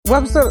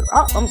I'm sorry.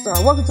 Welcome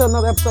to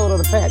another episode of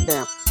the Pat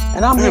Down.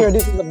 And I'm here.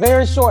 This is a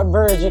very short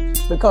version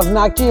because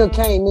Nakil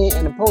came in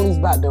and the police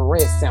about to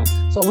arrest him.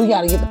 So we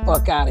got to get the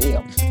fuck out of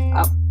here.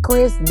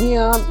 Chris,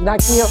 Dion,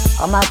 Nakil,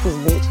 I'm out this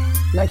bitch.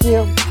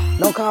 Nakil,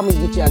 don't call me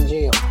to get you out of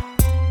jail.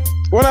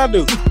 What I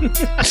do?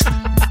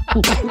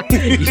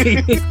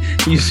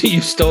 you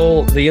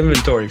stole the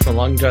inventory from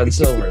Long John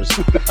Silver's.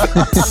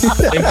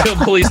 The Enfield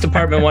Police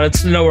Department wanted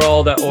to know where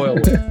all that oil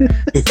went.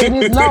 In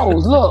his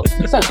nose, look.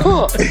 It's like,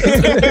 hook.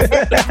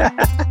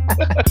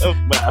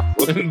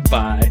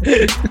 Bye.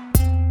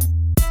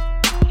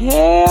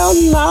 Hell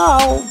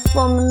no.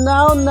 From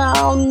no.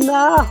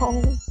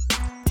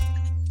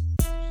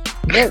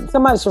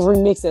 Somebody should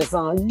remix that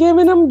song. Give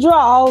me them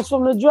draws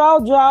from the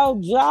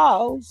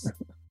draws.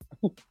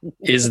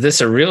 Is this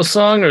a real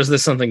song or is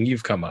this something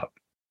you've come up?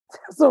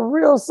 It's a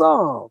real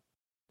song.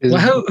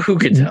 Well, who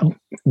could tell?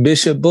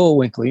 Bishop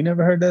Bullwinkle. You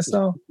never heard that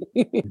song?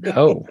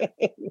 No.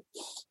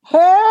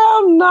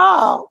 Hell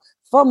no.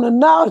 From the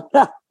no.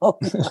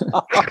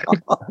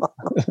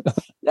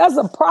 That's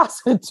a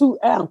prostitute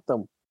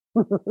anthem.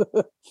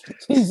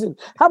 He said,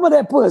 how about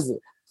that pussy?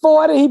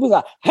 40, he be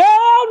like,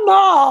 hell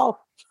no.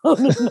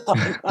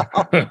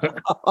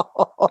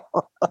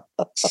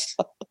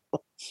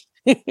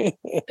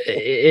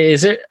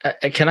 Is it?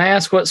 Can I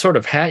ask what sort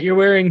of hat you're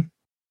wearing?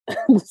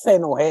 This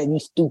ain't no hat, you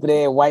stupid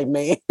ass white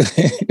man.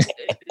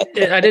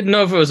 I didn't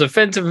know if it was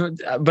offensive,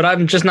 but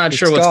I'm just not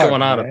sure what's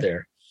going on up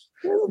there.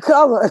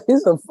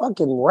 It's a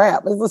fucking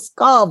rap. It's a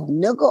scarf,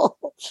 nigga.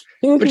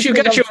 But you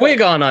got your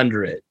wig on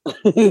under it.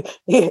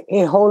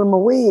 And holding my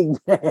wig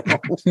down.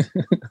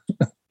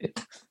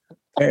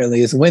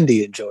 Apparently it's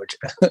windy in Georgia.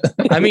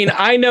 I mean,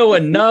 I know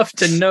enough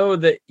to know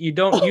that you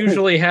don't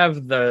usually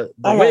have the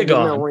wig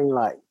on. Ring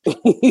light.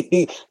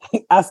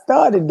 I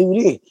started to do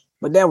this,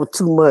 but that was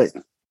too much.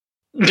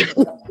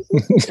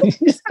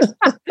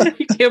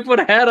 You can't put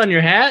a hat on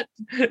your hat?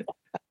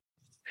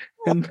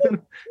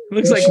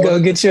 Looks like go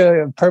get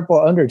your purple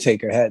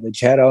Undertaker hat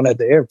that you had on at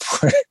the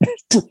airport.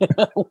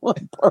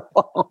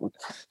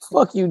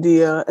 Fuck you,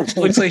 Dion.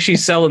 Looks like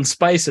she's selling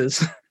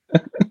spices.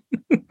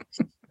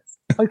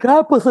 I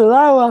can't put it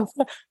out.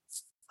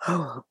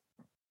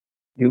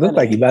 You look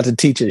like you're about to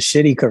teach a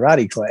shitty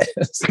karate class.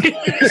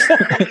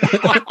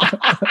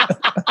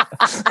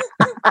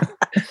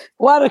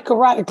 Why the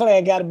karate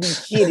class gotta be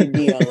shitty,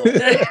 Dion?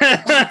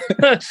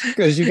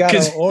 Because you got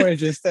on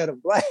orange instead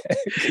of black.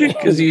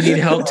 Because you need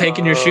help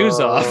taking your shoes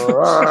off.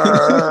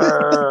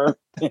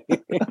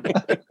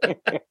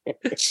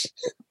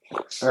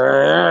 I'm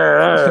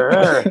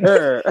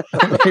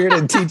here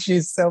to teach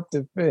you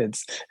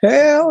self-defense.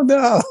 Hell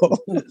no.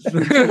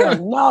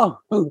 No.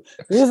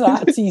 This is how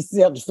I teach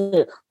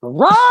self-defense.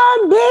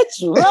 Run,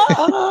 bitch,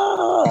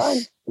 run.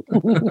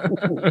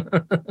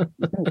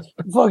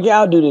 Fuck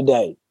y'all do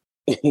today?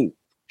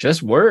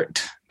 Just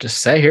worked. Just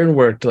sat here and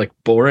worked like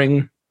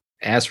boring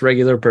ass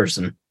regular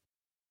person.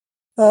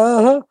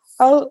 I'm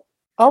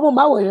on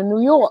my way to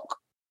New York.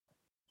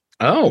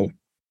 Oh,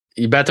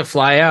 you about to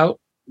fly out?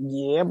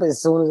 Yeah, but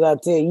as soon as I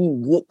tell you,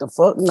 get the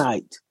fuck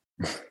night.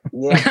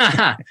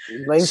 Yeah.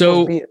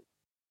 So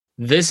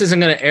this isn't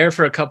going to air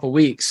for a couple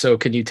weeks. So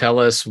can you tell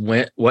us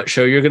what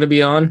show you're going to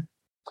be on?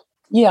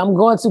 Yeah, I'm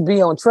going to be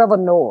on Trevor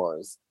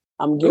Noah's.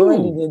 I'm getting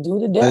ready to do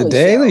the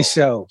Daily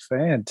Show.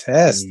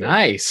 Fantastic.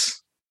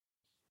 Nice.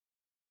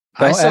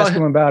 Don't ask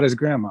him about his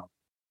grandma.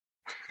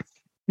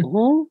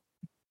 Mm-hmm.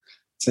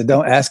 So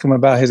don't ask him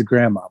about his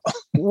grandma.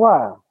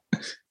 Why?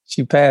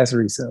 She passed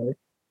recently.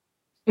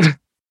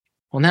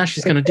 Well, now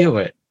she's going to do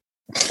it.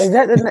 Is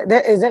that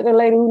the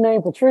lady who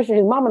named Patricia?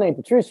 His mama named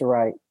Patricia,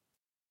 right?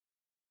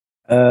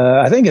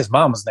 I think his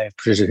mama's named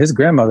Patricia. His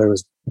grandmother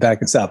was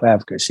back in South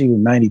Africa. She was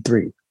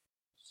 93.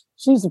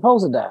 She's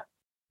supposed to die.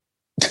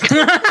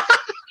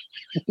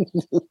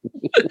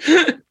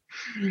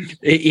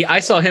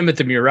 I saw him at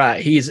the Murat.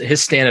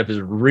 His stand-up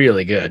is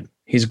really good.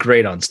 He's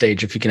great on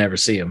stage if you can ever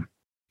see him.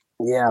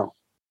 Yeah.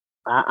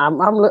 I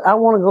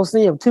want to go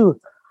see him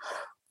too.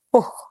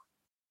 Oh,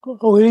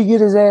 he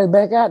get his ass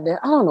back out there.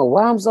 I don't know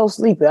why I'm so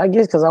sleepy. I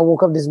guess because I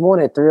woke up this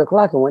morning at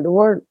 3:00 and went to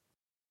work.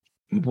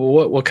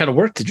 What kind of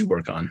work did you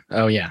work on?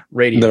 Oh, yeah.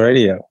 Radio. The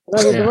radio.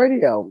 The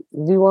radio.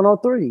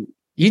 D103.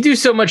 You do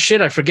so much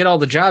shit, I forget all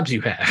the jobs you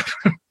have.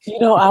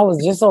 I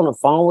was just on the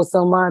phone with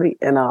somebody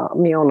and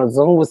on a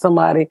Zoom with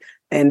somebody,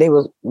 and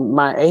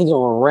my agent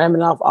was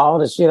ramming off all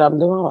the shit I'm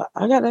doing. I'm like,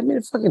 I got that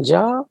many fucking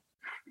jobs?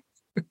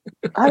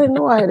 I didn't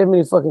know I had that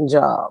many fucking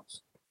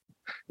jobs.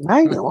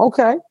 I know.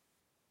 Okay.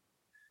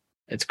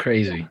 It's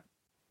crazy.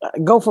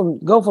 Go from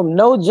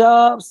no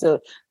jobs to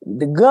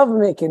the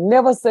government can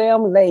never say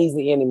I'm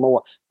lazy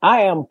anymore.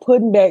 I am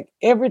putting back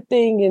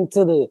everything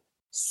into the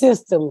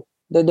system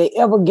that they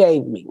ever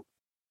gave me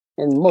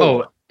and more.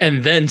 Oh,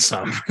 and then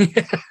some.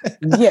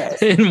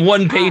 Yes. In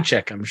one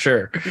paycheck, I'm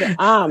sure.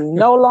 I'm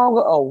no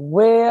longer a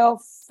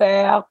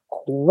welfare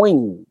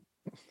queen.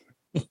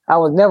 I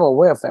was never a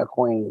welfare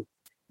queen,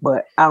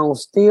 but I don't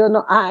still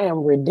know I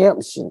am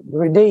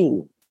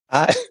redeemed.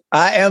 I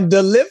am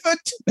delivered.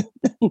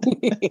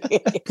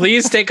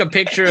 Please take a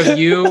picture of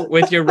you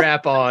with your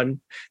wrap on,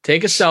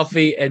 take a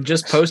selfie, and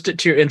just post it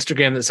to your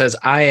Instagram that says,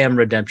 I am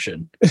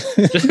redemption.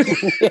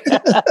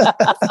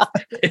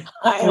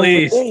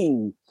 Please.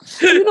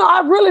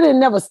 I really didn't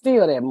never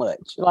steal that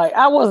much. Like,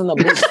 I wasn't a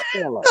big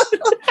stealer.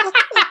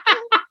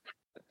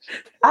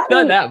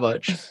 Not that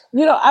much.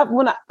 I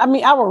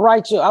would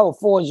write you, I would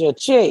forward you a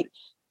check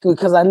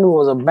because I knew it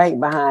was a bank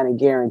behind it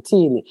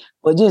guaranteed it.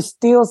 But just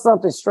steal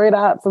something straight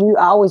out from you,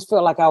 I always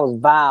felt like I was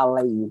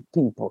violating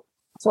people.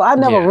 So I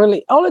never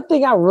only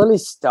thing I really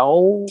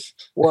stole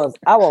was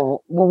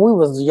when we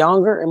was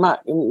younger and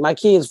my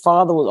kid's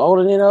father was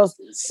older than us.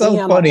 So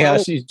funny how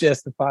she's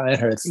justifying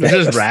her.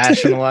 Just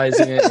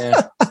rationalizing it.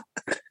 Yeah.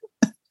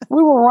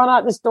 We would run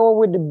out the store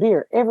with the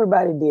beer.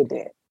 Everybody did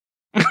that.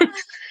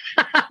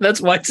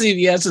 That's why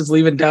CVS is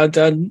leaving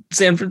downtown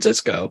San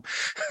Francisco.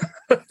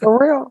 For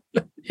real?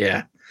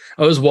 Yeah.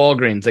 Oh, it was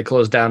Walgreens. They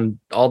closed down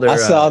all their... I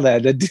saw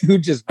that. The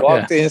dude just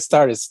walked in and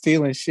started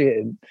stealing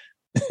shit.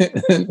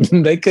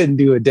 And they couldn't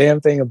do a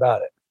damn thing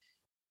about it.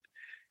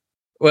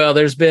 Well,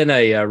 there's been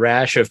a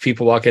rash of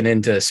people walking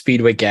into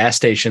Speedway gas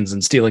stations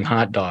and stealing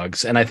hot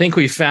dogs. And I think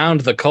we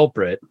found the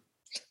culprit.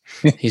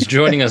 He's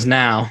joining us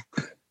now.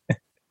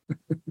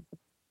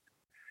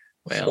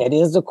 Well, that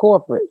is the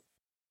corporate.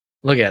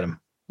 Look at him.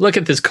 Look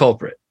at this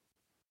culprit.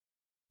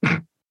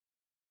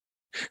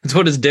 That's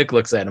what his dick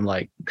looks at him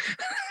like.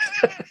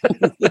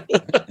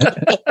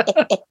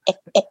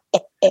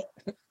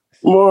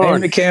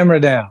 Turn the camera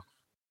down.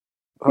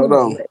 Hold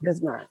on.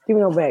 That's not. Give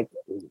me no bag.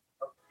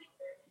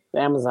 The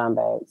Amazon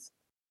bags.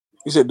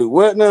 You said do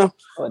what now?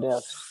 What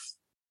else?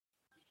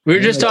 We were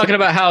just talking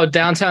about how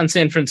downtown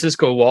San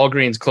Francisco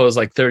Walgreens closed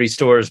like 30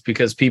 stores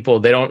because they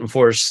don't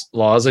enforce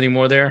laws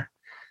anymore there.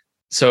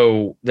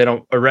 So they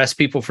don't arrest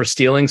people for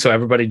stealing. So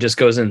everybody just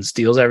goes in and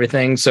steals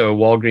everything. So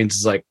Walgreens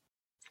is like,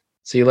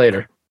 see you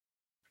later.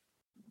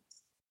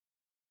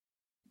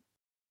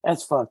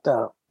 That's fucked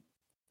up.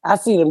 I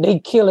see them. They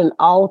killing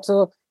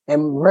Alta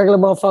and regular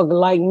motherfuckers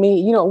like me.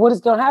 You know, what is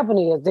going to happen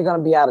is they're going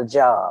to be out of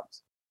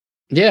jobs.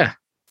 Yeah.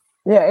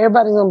 Yeah,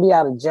 everybody's going to be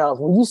out of jobs.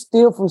 When you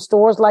steal from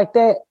stores like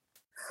that,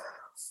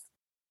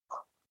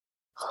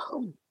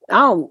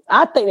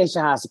 I think they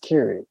should hire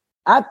security.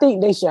 I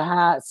think they should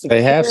hire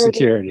security. They have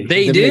security.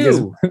 They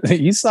do.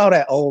 You saw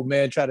that old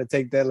man try to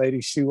take that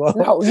lady's shoe off.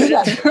 No, you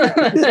got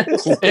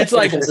it's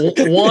like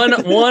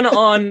one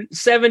on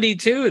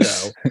 72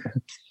 though.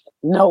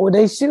 No,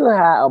 they should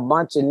hire a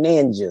bunch of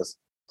ninjas.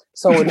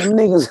 So when them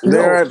niggas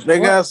they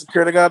got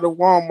security. They got the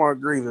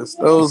Walmart grievance.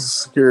 Those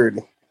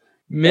security.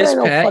 Miss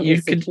Pat,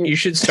 you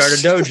should start a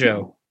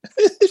dojo.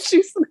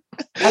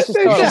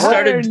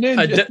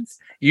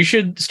 You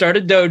should start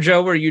a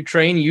dojo where you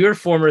train your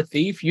former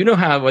thief. You know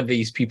what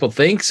these people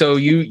think. So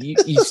you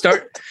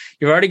start,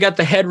 you've already got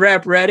the head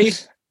wrap ready.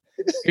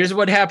 Here's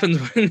what happens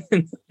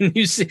when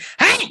you see,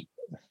 hey,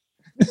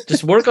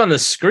 just work on the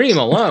scream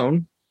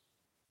alone.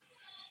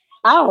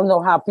 I don't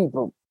know how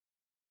people,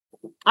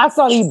 I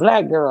saw these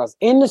black girls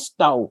in the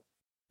store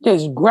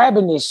just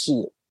grabbing this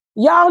shit.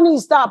 Y'all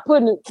need to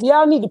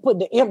put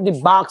the empty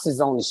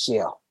boxes on the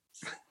shelf.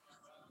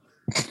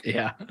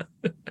 Yeah.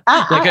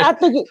 I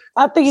think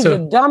it's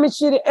the dumbest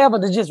shit ever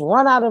to just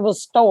run out of a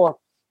store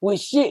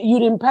with shit you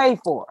didn't pay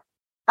for.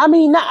 I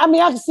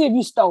can see if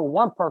you stole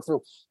one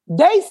perfume.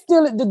 They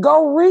steal it to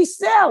go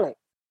resell it.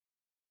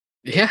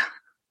 Yeah.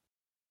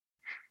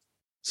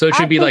 So it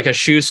should be like a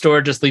shoe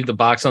store, just leave the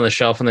box on the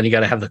shelf and then you got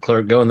to have the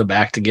clerk go in the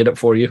back to get it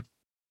for you.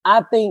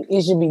 I think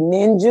it should be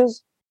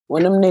ninjas.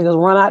 When them niggas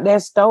run out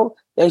that store,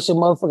 they should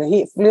motherfucker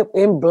hit flip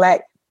in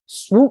black,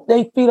 swoop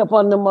their feet up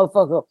on the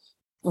motherfucker,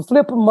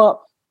 flip them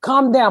up,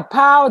 come down,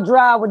 power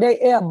drive with their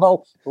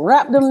elbow,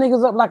 wrap them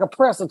niggas up like a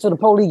presser till the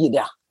police get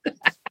down.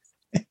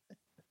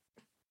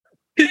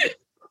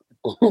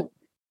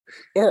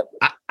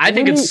 I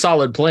think it's a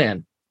solid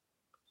plan.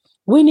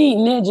 We need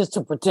ninjas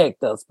to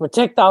protect us,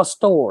 protect our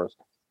stores.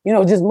 You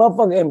know, just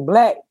motherfucker in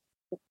black.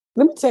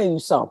 Let me tell you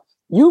something.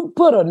 You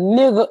put a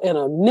nigga in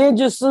a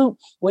ninja suit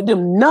with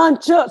them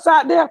nunchucks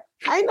out there,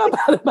 ain't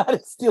nobody about to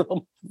steal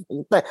them.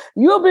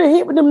 You ever been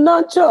hit with them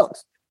nunchucks?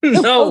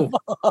 No.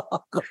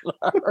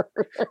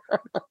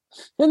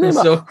 And then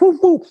whoop,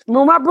 whoop.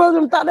 When my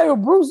brother thought they were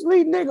Bruce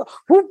Lee, nigga,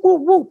 whoop,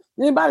 whoop, whoop.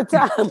 Then by the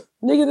time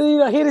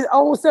nigga hit his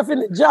own self in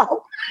the jaw.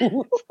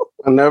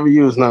 I never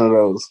used none of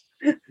those.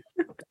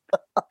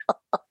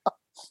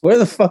 Where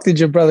the fuck did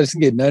your brothers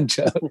get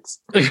nunchucks?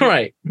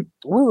 Right.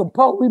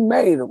 We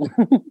made them.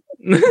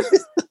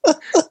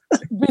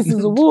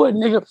 Pieces of wood,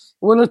 nigga,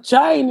 with a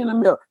chain in the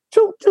middle.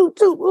 Choo, choo,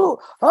 choo. Ooh.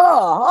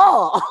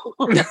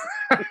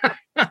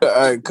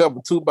 A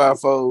couple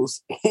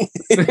 2x4s.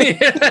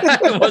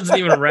 It wasn't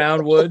even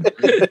round wood.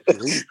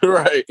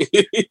 Right.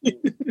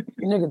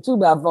 Nigga,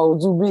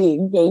 2x4 too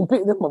big. You can't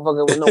pick this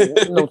motherfucker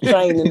with no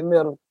chain in the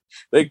middle.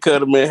 They cut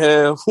them in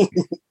half.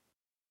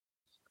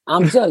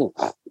 I'm telling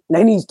you,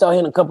 they need to start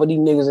hitting a couple of these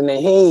niggas in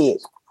their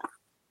heads.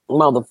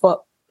 Motherfucker.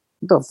 What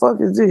the fuck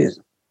is this?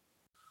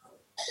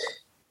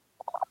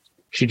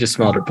 She just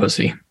smelled her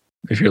pussy,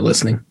 if you're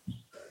listening.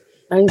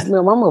 I ain't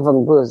smell my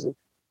motherfucking pussy.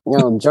 You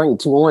know,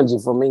 drink too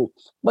orangey for me.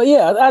 But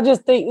yeah, I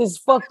just think it's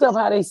fucked up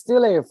how they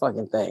steal every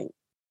fucking thing.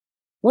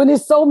 When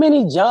there's so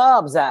many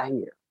jobs out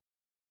here.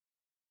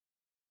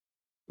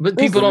 But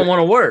people don't want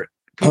to work.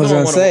 I was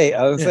gonna say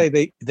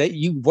that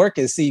you work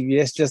at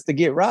CVS just to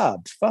get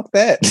robbed. Fuck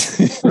that.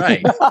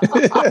 Right.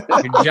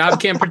 Your job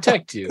can't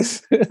protect you.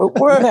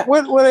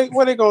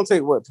 What they gonna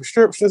take? What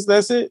prescriptions?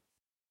 That's it.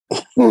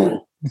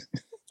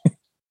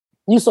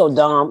 You so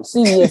dumb.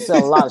 CVS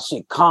sell a lot of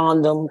shit.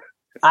 Condom,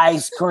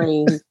 ice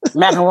cream,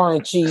 macaroni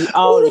and cheese,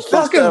 all this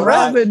fucking stuff.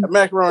 robbing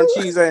macaroni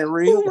and cheese ain't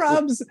real. Who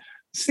robs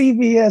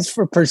CVS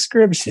for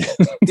prescription?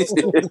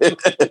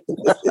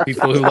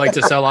 People who like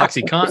to sell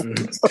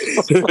OxyContin.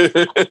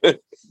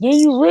 Then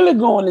you really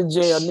going to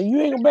jail. Then you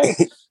ain't gonna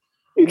be.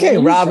 You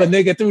can't rob a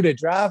nigga through the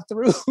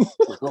drive-through.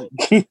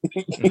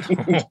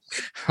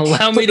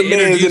 Allow me to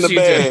introduce you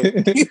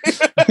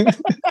to.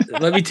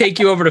 Let me take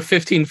you over to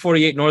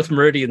 1548 North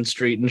Meridian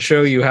Street and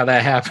show you how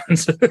that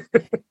happens.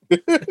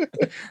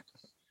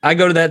 I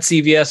go to that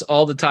CVS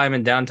all the time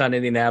in downtown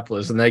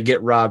Indianapolis, and they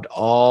get robbed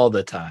all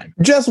the time.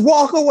 Just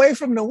walk away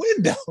from the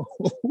window.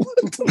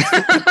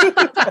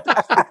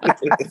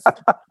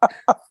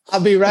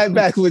 I'll be right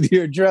back with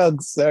your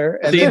drugs, sir.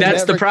 And see,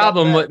 that's the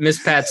problem with Miss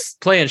Pat's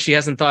plan. She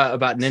hasn't thought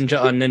about ninja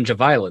on ninja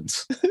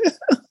violence.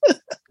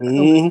 I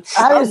didn't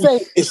say.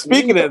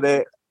 Speaking of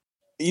that,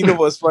 you know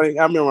what's funny?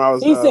 I remember I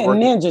was. He said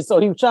ninja, so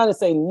he was trying to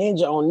say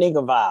ninja on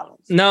nigga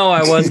violence. No,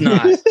 I was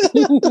not.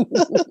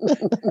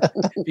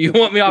 If you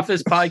want me off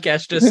this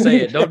podcast, just say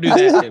it. Don't do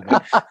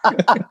that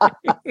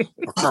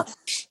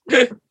to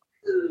me.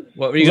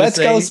 What were you going to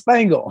say? Let's go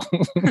Spangle.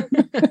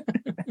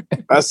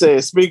 I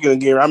said, speaking of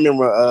gear, I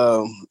remember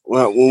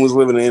when we was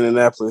living in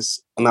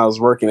Indianapolis and I was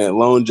working at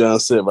Lone John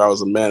Silver. I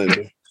was a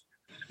manager.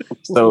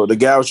 So the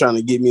guy was trying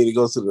to get me to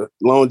go to the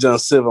Lone John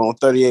Silver on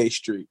 38th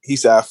Street. He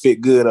said, I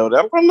fit good over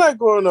there. I'm not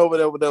going over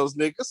there with those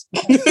niggas.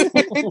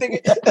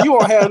 You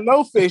won't have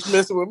no fish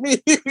messing with me.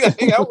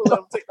 I would let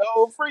them take the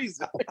whole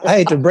freezer. I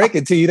hate to break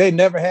it to you. They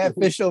never had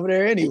fish over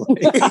there anyway.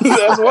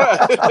 That's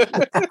why.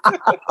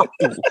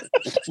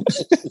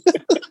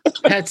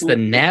 That's the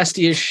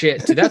nastiest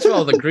shit. Dude, that's where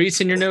all the grease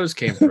in your nose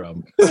came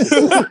from.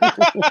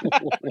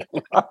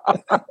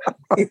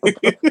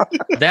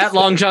 That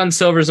Long John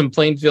Silver's in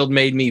Plainfield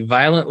made me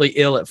violently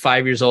ill at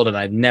 5 years old, and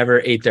I've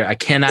never ate there. I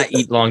cannot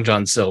eat Long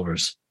John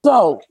Silver's.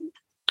 So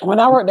when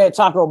I worked at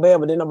Taco Bell,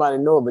 but didn't nobody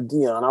know it but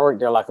Dion, I worked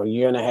there like a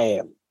year and a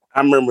half.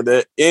 I remember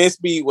that. In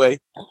Speedway.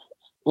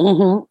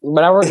 Mm-hmm.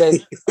 But I worked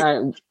at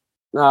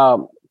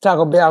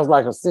Taco Bell. I was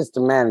like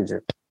assistant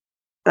manager.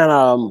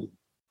 And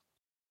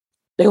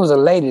there was a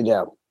lady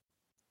there.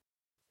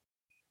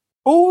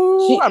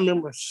 Oh, I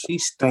remember she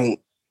stank.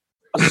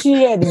 She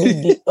had to be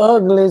the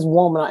ugliest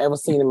woman I ever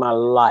seen in my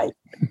life.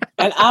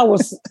 And I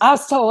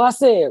asked her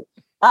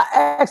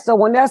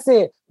one day, I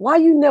said, why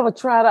you never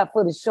tried out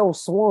for the show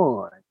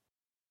Swan?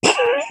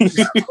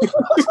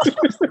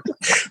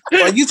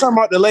 Well, you talking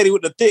about the lady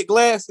with the thick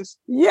glasses?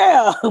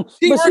 Yeah.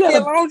 She worked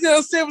at Long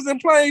John Silver's in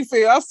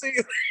Plainfield. I see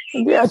it.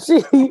 Yeah,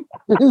 she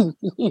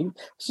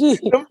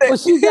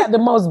got the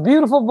most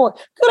beautiful voice.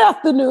 Good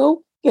afternoon.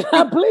 Can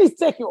I please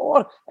take your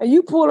order? And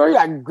you pulled her, you're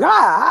like,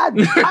 God.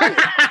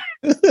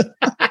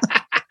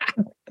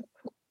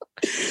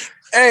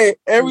 Hey,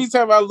 every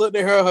time I looked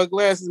at her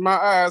glasses, my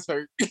eyes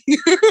hurt.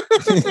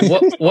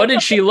 What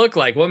did she look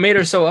like? What made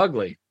her so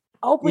ugly?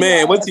 Open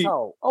your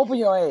asshole. Open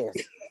your ass.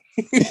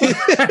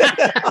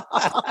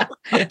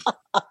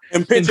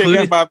 And picture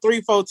got about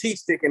 3-4 teeth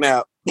sticking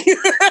out.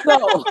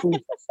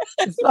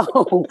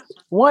 So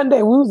one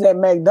day we was at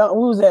McDonald's,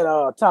 we was at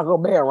Taco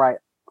Bell, right?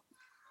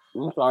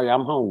 I'm sorry,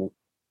 I'm hungry.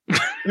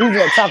 We was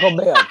at Taco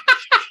Bell.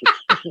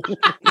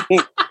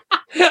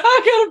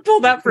 I gotta pull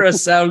that for a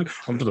sound.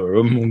 I'm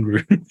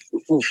hungry.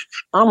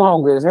 I'm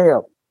hungry as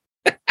hell.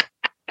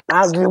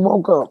 I just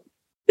woke up.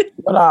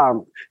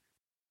 But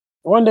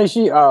one day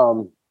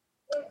somebody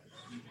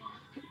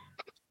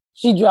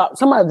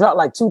dropped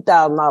like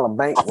 $2,000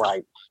 bank,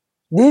 right?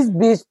 This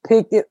bitch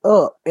picked it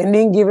up and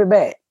didn't give it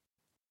back.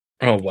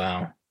 Oh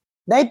wow.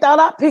 They thought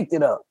I picked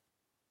it up.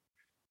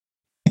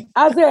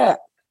 I said,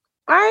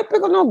 I ain't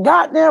pick up no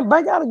goddamn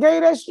bank. I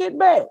gave that shit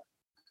back.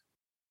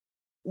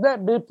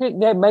 That bitch picked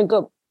that bank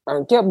up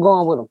and kept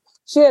going with them.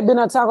 She had been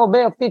at Taco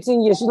Bell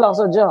 15 years. She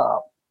lost her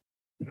job.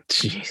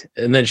 Jeez.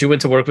 And then she went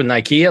to work with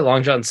Nike at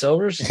Long John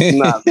Silver's?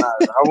 Nah.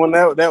 I went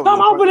that was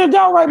come open the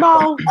door, right,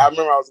 Mom. I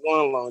remember I was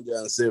going to Long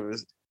John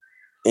Silver's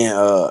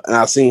and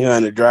I seen her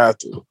in the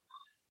drive-thru.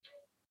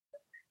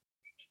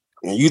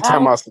 And you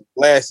talking about some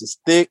glasses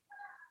thick.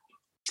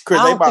 Chris,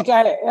 I don't think I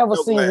had ever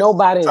seen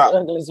nobody as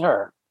ugly as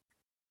her.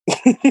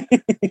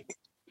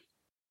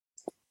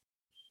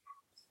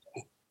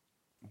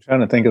 I'm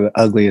trying to think of the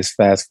ugliest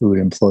fast food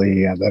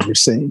employee I've ever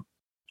seen.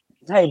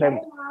 Hey, baby.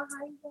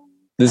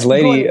 This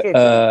lady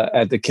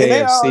at the KFC.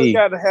 They always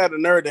got to have the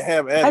nerve to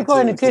have attitude. I go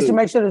in the kitchen,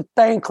 make sure the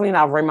thing clean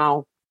out,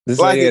 Raymond. This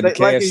lady at the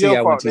KFC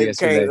I went to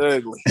yesterday.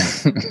 Ugly.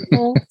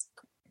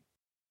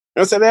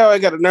 I said they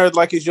always got the nerve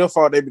like it's your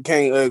fault they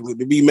became ugly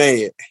to be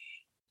mad.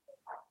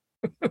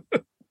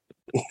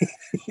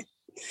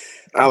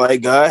 I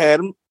like God had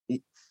him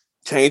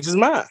change his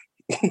mind.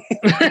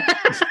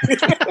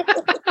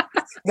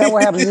 That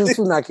what happened to you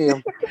too,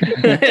 Nakia.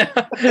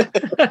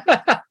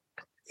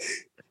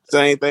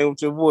 Same thing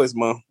with your voice,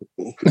 Mom.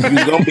 You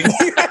was gonna be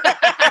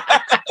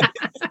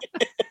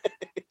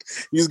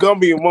you was gonna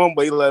be a mom,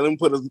 but you let him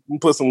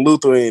put some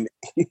Luther in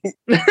it.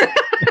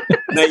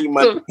 Now you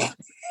might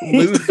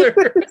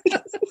Luther.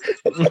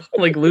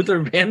 Like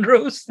Luther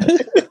Vandross.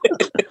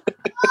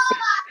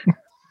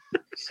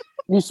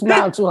 You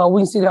smile to her,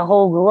 we can see that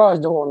whole garage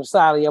door on the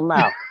side of your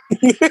mouth.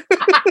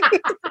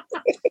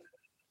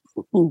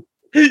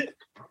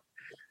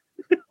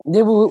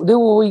 Then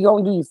what we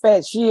gonna do, you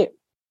fat shit?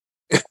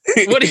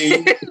 What do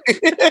you?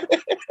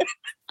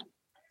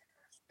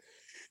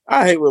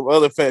 I hate when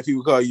other fat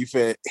people call you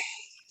fat.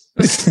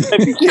 They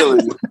be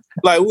killing me.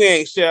 Like we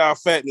ain't share our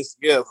fatness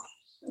together.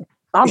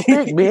 I'm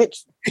thick,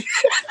 bitch.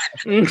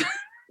 You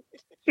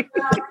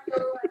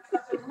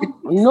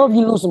know if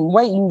you lose some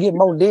weight, you can get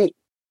more dick.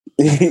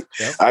 Yep.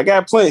 I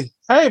got plenty.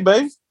 Hey,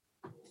 baby.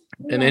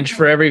 An inch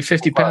for every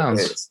 50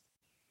 pounds.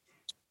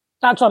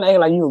 Stop trying to act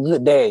like you a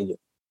good dad.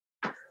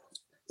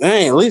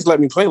 Dang, at least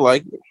let me play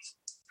like it.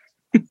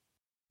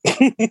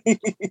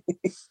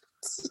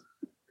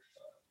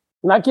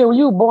 Nakia, when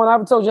you were born,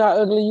 I told you how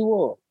ugly you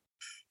were.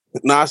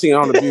 I seen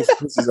all the beautiful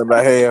pictures that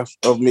I have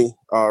of me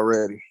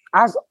already.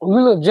 You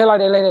look just like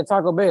that lady at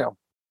Taco Bell.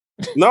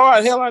 No,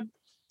 hell,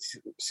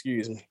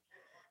 excuse me.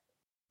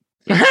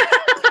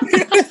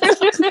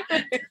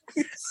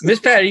 Miss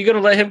Pat, are you going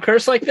to let him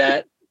curse like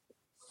that?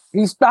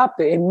 He stopped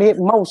it in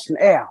mid-motion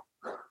air.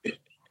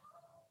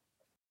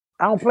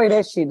 I don't play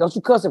that shit. Don't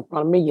you cuss in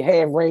front of me, you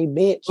half-raised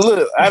bitch.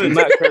 Look, I did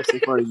not curse in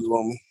front of you,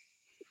 woman.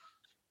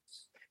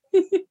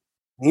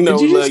 You know,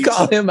 did you just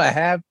call him a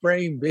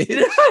half-brain bitch?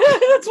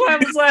 That's why I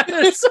was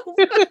laughing so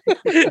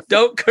much.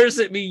 Don't curse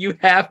at me, you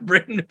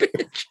half-brained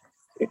bitch.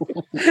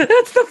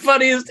 That's the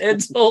funniest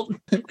insult.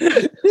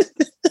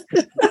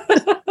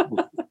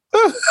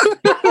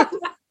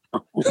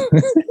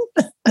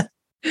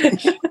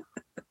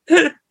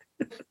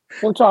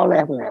 What y'all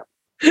laughing at?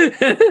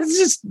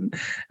 It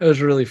was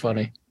really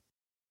funny.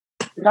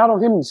 Y'all don't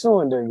hear me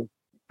chewing, do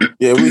you?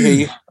 Yeah, we hear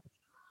you.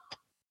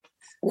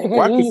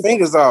 Wipe your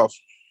fingers off.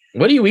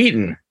 What are you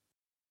eating?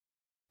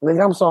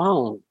 Nigga, I'm so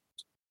hungry.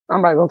 I'm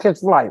about to go catch a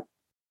flight.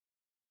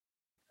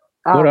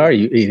 What are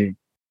you eating?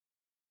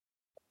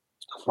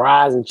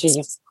 Fries and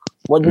chicken.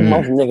 What do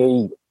most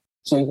nigga eat?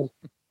 Chicken.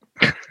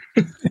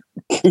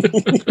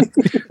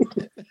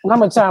 How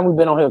much time we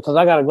been on here? Because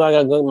I gotta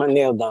go get my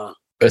nails done.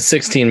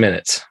 16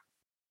 minutes.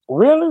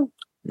 Really?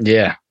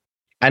 Yeah.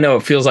 I know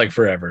it feels like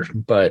forever,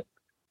 but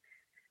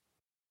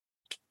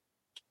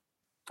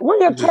where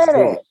your cat at?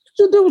 What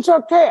you do with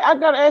your cat? I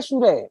gotta ask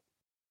you that.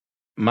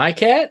 My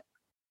cat?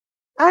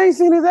 I ain't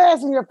seen his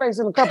ass in your face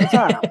in a couple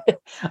times.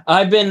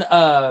 I've been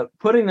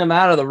putting them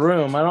out of the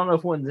room. I don't know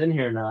if one's in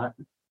here or not.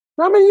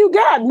 How many you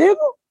got, nigga?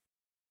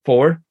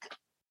 4.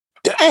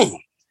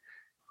 Dang.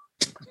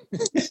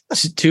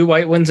 2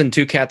 white ones and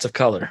 2 cats of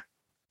color.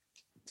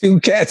 2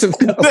 cats of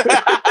color.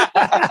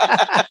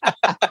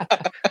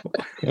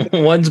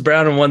 One's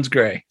brown and one's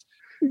gray.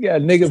 You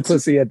got nigga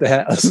pussy at the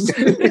house.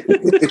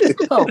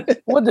 Oh,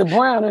 what the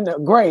brown and the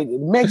gray?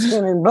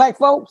 Mexican and black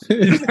folks?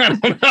 I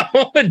don't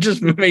know. It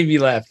just made me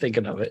laugh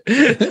thinking of it.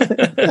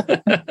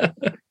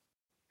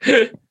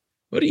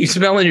 What are you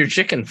smelling your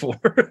chicken for?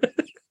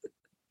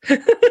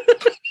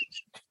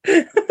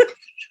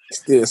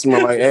 Still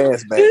smell like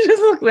ass back. It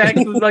just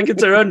looks like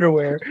it's her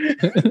underwear.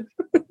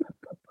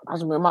 I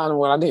just reminded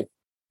what I did.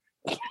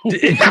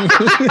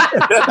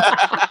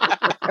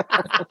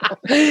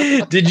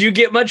 Did you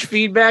get much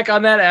feedback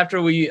on that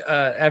after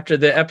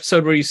the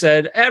episode where you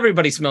said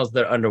everybody smells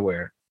their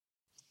underwear?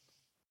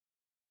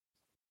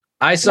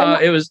 I saw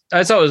it was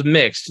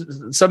mixed.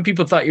 Some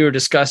people thought you were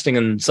disgusting,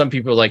 and some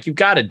people were like, you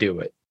got to do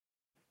it.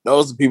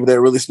 Those are people that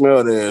really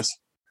smell theirs.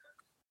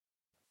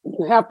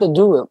 You have to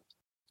do it.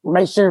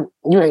 Make sure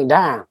you ain't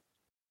dying.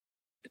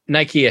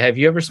 Nakia, have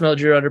you ever smelled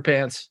your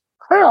underpants?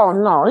 Hell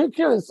no, he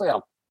killed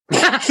himself.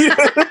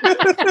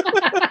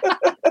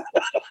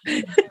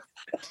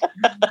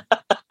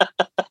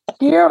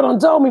 Pierre done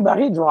told me about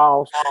his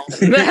draws.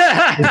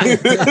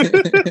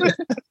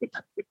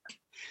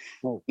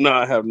 No,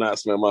 I have not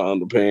smelled my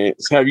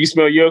underpants. Have you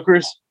smelled your,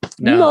 Chris?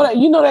 No.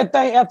 You know that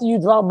thing after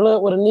you draw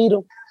blood with a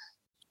needle,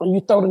 and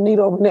you throw the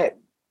needle over that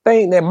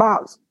thing, that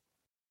box.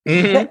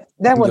 Mm-hmm.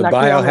 That was the like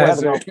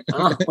biohazard.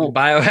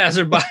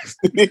 Biohazard box.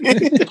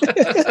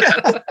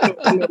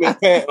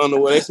 Pat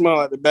underwear. They smell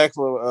like the back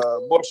of an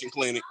abortion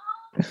clinic.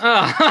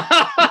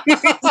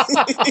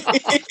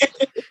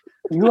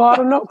 You ought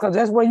to know, because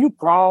that's where you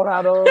crawled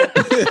out of.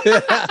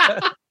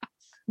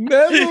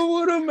 Never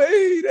would have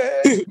made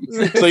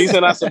it. So you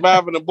said I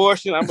survived an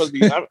abortion? I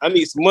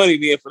need some money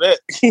then for that.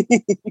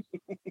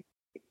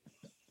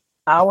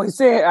 I always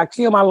said I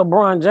killed my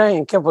LeBron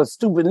James, kept a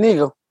stupid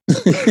nigga.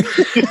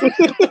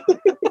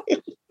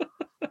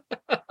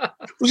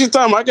 What you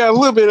talking about? I got a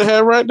little bit of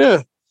hair right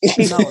there.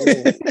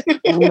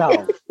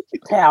 No,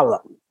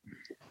 talent.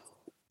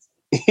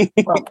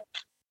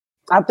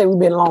 I think we've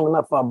been long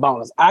enough for a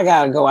bonus. I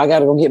gotta go. I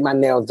gotta go get my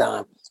nails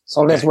done.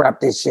 So let's wrap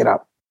this shit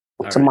up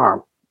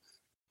tomorrow.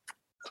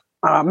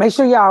 Make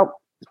sure y'all.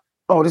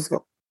 Oh, this is a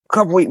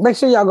couple weeks. Make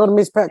sure y'all go to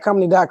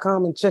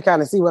MissPatCompany.com and check out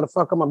and see where the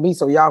fuck I'm gonna be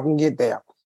so y'all can get there.